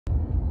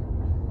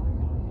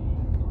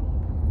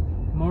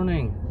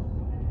morning.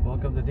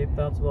 Welcome to Deep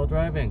Thoughts While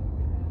Driving.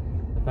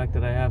 The fact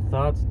that I have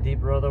thoughts,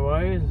 deep or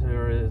otherwise,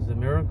 is a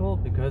miracle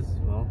because,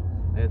 well,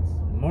 it's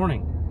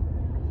morning.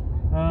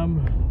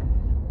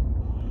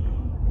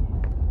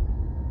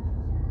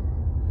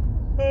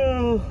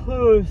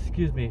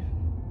 Excuse me.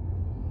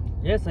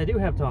 Yes, I do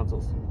have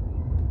tonsils.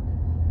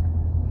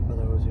 For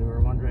those who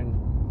are wondering.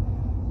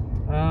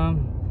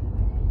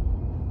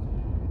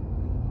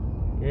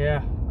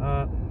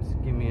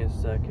 Just give me a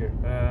sec here.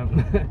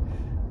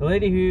 The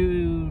lady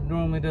who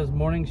normally does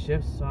morning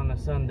shifts on a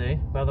Sunday,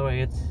 by the way,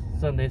 it's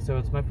Sunday, so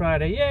it's my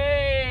Friday,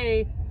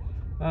 yay!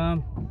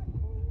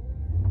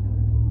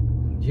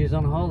 She's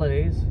on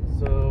holidays,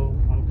 so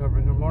I'm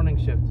covering her morning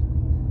shift.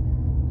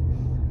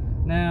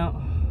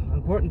 Now,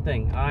 important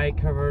thing, I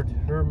covered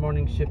her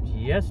morning shift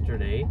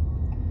yesterday.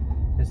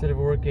 Instead of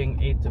working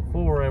 8 to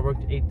 4, I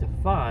worked 8 to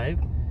 5.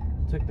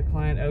 Took the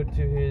client out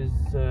to his,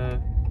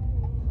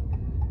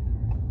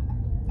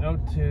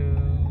 out to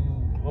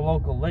a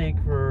local lake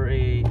for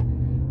a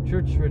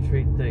church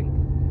retreat thing.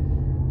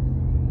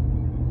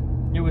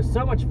 It was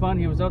so much fun.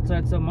 He was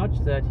outside so much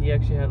that he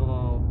actually had a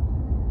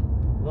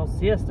little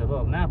siesta, a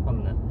little nap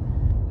on the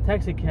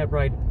taxi cab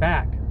ride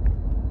back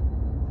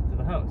to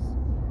the house.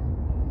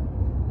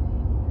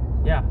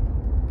 Yeah.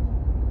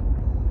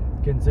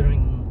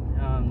 Considering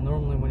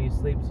normally when he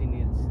sleeps he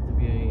needs to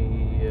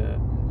be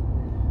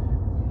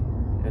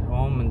at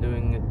home and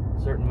doing it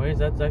certain ways.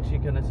 That's actually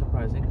kind of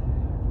surprising.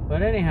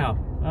 But anyhow,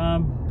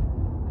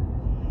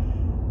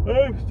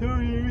 I'm so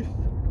used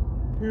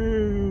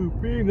to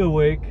being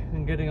awake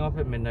and getting off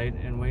at midnight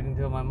and waiting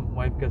till my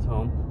wife gets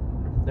home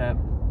that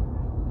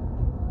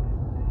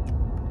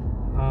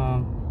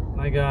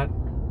I got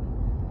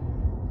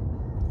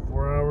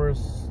 4 hours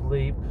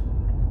sleep,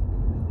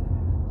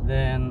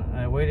 then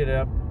I waited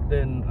up,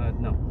 then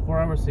 4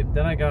 hours sleep,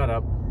 then I got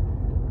up,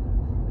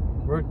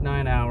 worked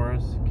 9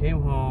 hours,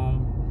 came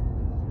home,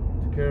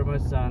 took care of my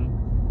son.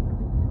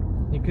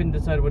 He couldn't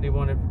decide what he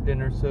wanted for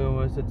dinner,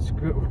 so I said,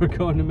 screw it, we're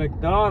going to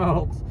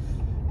McDonald's.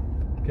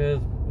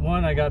 Because,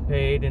 one, I got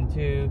paid, and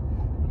two,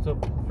 I'm so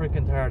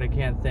freaking tired I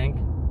can't think.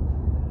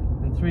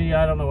 And three,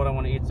 I don't know what I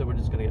want to eat, so we're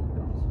just going to get McDonald's.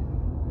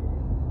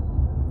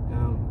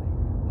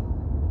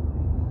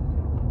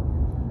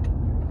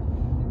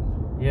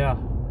 Yeah.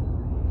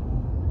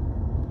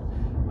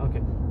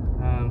 Okay.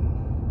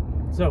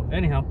 So,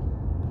 anyhow.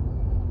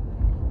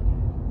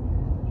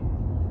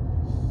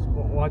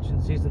 Watching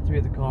season 3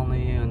 of The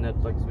Colony on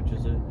Netflix, which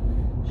is a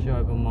show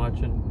I've been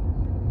watching.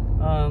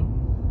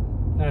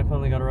 And I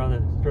finally got around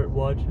to start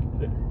watching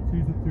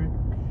season 3.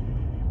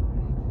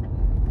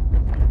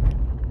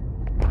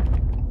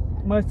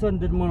 My son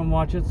didn't want to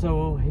watch it,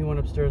 so he went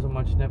upstairs and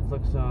watched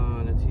Netflix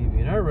on a TV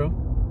in our room.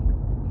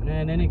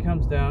 And then he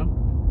comes down,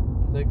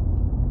 like,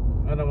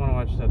 I don't want to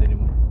watch that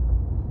anymore.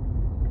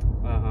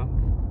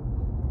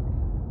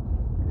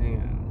 Hang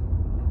on.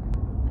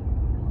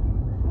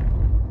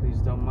 Please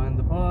don't mind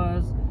the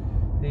pause.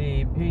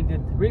 They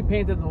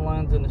repainted the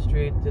lines in the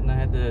street, and I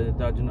had to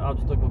dodge an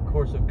obstacle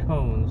course of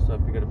cones, so I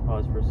figured to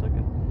pause for a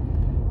second.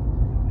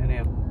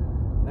 Anyhow,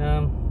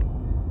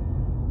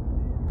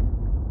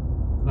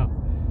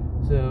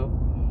 so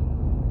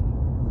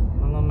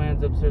my little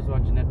man's upstairs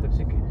watching Netflix.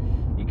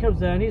 He comes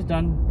down, he's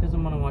done,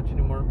 doesn't want to watch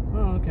anymore.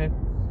 Oh, okay.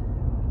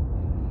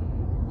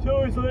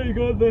 So he's laying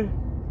on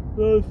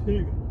the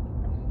seat.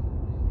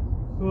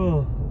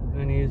 Oh,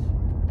 and he's,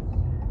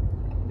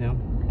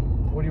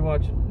 what are you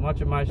watching? I'm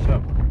watching my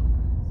show.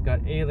 It's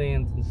got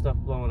aliens and stuff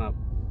blowing up.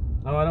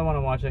 Oh, I don't want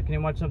to watch it. Can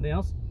you watch something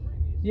else?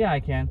 Yeah, I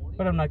can,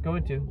 but I'm not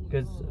going to,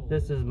 because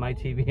this is my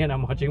TV and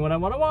I'm watching what I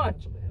want to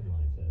watch.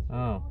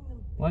 Oh,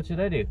 what should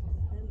I do?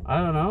 I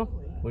don't know.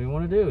 What do you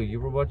want to do? You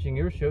were watching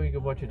your show, you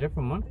could watch a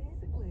different one.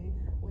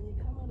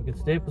 You can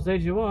stay up as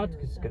late as you want,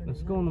 because it's getting to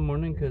school in the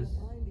morning, because,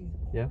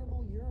 yeah.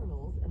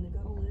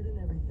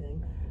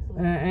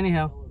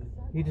 Anyhow,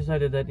 he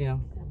decided that,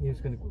 he was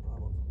going to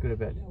go to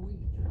bed.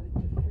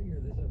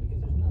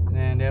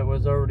 And it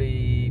was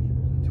already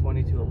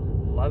 20 to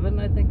 11,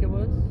 I think it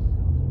was.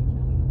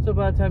 So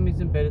by the time he's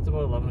in bed, it's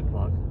about 11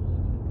 o'clock.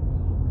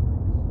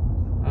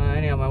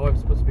 Anyhow, my wife's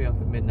supposed to be off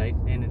at midnight,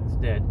 and it's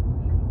dead.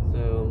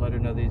 So let her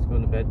know that he's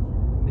going to bed.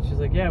 And she's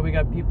like, yeah, we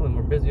got people, and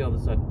we're busy all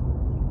of a sudden.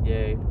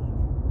 Yay.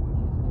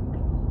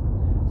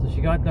 So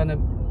she got done at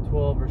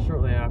 12 or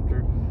shortly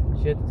after.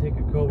 She had to take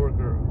a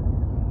coworker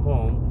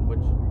home,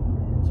 which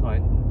is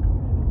fine.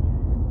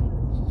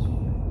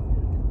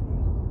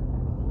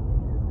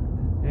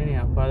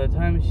 Anyhow, by the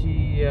time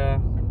she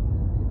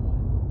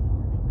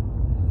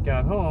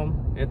got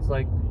home, it's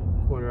like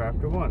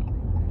 1:15.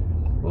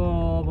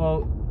 Well,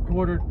 about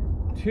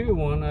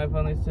 1:45, I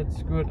finally said,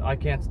 screw it, I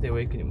can't stay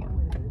awake anymore.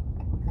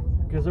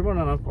 Because I'm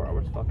running on 4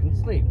 hours fucking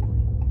sleep.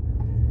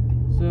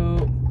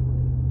 So,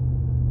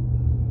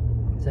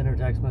 sent her a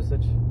text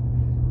message.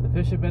 The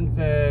fish have been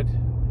fed.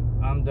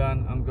 I'm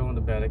done. I'm going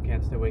to bed. I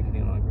can't stay awake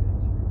any longer.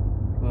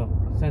 Well,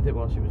 I sent it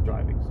while she was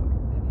driving, so.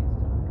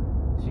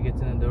 She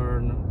gets in the door,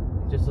 and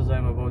just as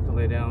I'm about to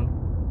lay down,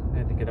 I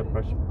had to get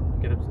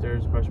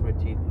upstairs, brush my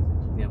teeth.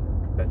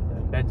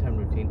 Bedtime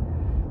routine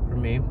for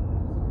me.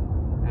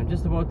 I'm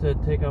just about to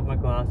take off my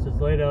glasses,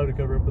 lay down and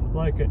cover up with a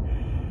blanket.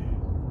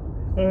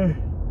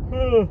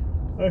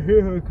 I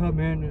hear her come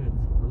in and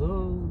it's,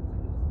 hello?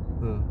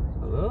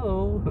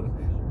 Hello?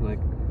 I'm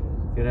like,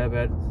 get out of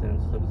bed,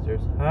 stand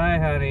upstairs. Hi,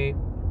 honey.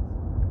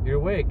 You're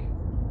awake.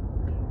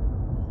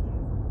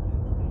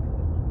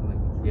 I'm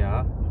like,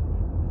 yeah.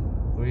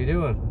 What are you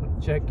doing?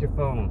 Check your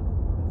phone.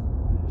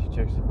 She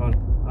checks her phone.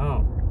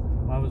 Oh,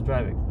 I was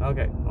driving.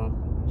 Okay, well,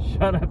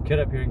 shut up, get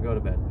up here and go to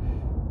bed.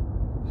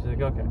 She's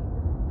like, okay.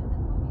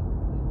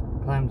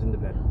 Climbs into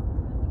bed.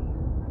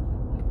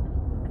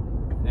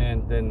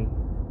 And then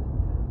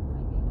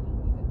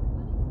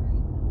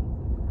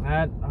I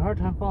had a hard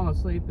time falling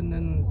asleep, and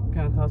then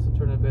kind of tossed and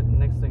turned a bit. And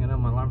next thing I know,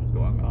 my alarm's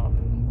going off.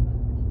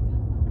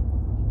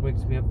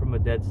 Wakes me up from a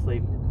dead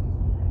sleep.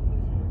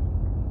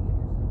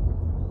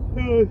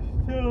 Still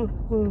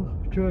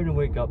trying to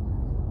wake up.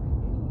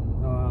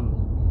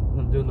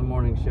 I'm doing the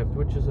morning shift,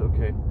 which is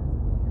okay,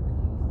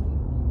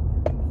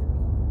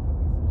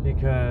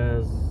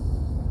 because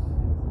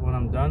when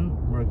I'm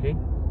done working,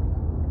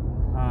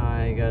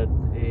 I got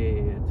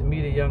to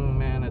meet a young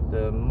man at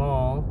the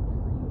mall.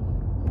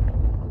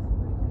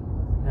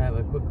 Have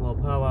a quick little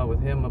powwow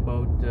with him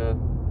about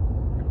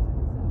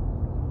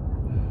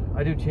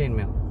I do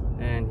chainmail,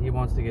 and he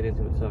wants to get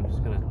into it, so I'm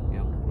just gonna,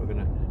 we're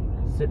gonna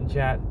sit and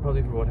chat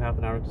probably for about half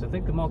an hour, because I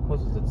think the mall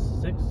closes at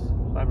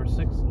 5 or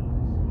 6.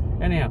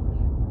 Anyhow,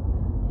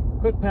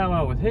 quick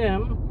powwow with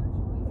him,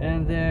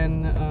 and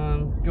then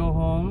go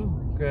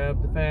home,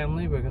 grab the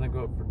family. We're gonna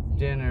go out for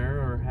dinner,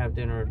 or have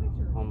dinner at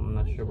home, I'm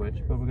not sure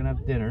which, but we're gonna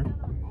have dinner.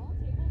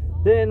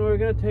 Then we're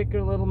gonna take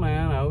our little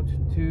man out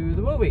to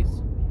the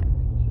movies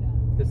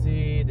to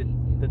see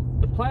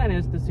the plan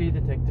is to see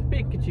Detective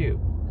Pikachu,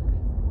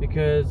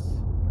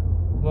 because,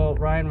 well,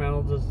 Ryan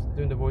Reynolds is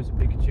doing the voice of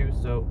Pikachu,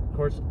 so of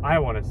course I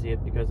want to see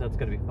it, because that's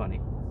gonna be funny.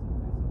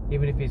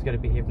 Even if he's got to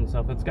behave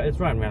himself, it's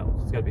Ryan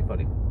Reynolds, it's got to be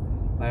funny.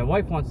 My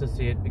wife wants to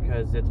see it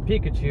because it's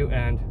Pikachu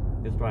and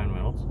it's Ryan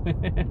Reynolds.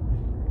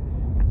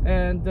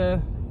 And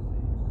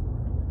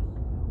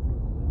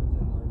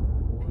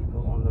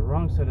people on the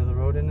wrong side of the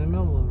road and in the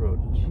middle of the road.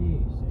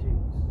 Jeez.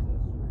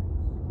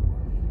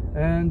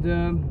 And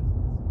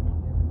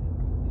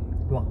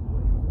well,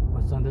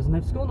 my son doesn't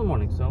have school in the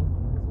morning, so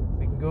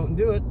we can go out and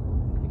do it.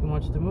 You can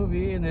watch the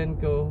movie, and then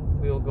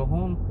we'll go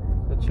home,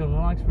 we'll chill and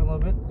relax for a little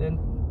bit, then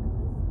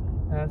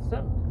pass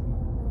up.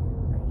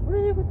 What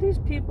are they with these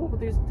people with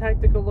these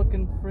tactical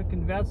looking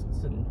freaking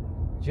vests and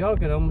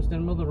jogging almost in the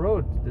middle of the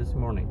road this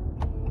morning?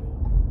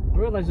 I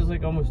realize there's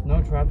like almost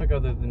no traffic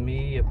other than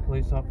me, a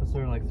police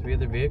officer, and like 3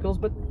 other vehicles,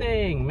 but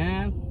dang,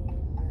 man.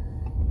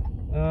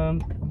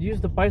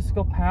 Use the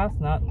bicycle path,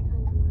 not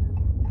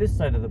this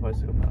side of the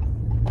bicycle path.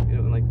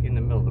 Like in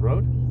the middle of the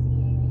road.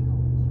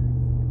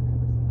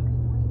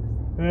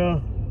 Yeah.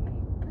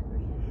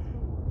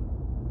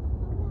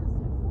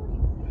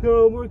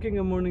 So I'm working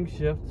a morning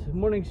shift.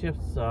 Morning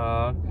shifts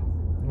suck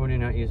when you're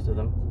not used to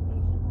them.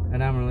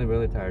 And I'm really,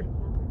 really tired.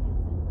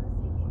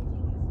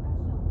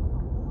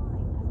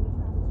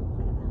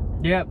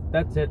 Yep,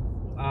 that's it.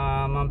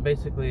 I'm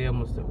basically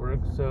almost at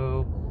work,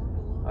 so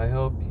I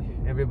hope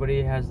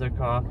everybody has their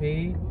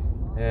coffee,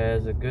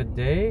 has a good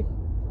day,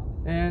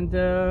 and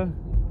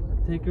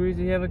take it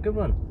easy, have a good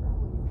one.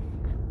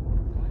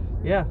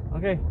 Yeah,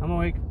 okay, I'm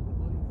awake.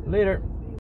 Later.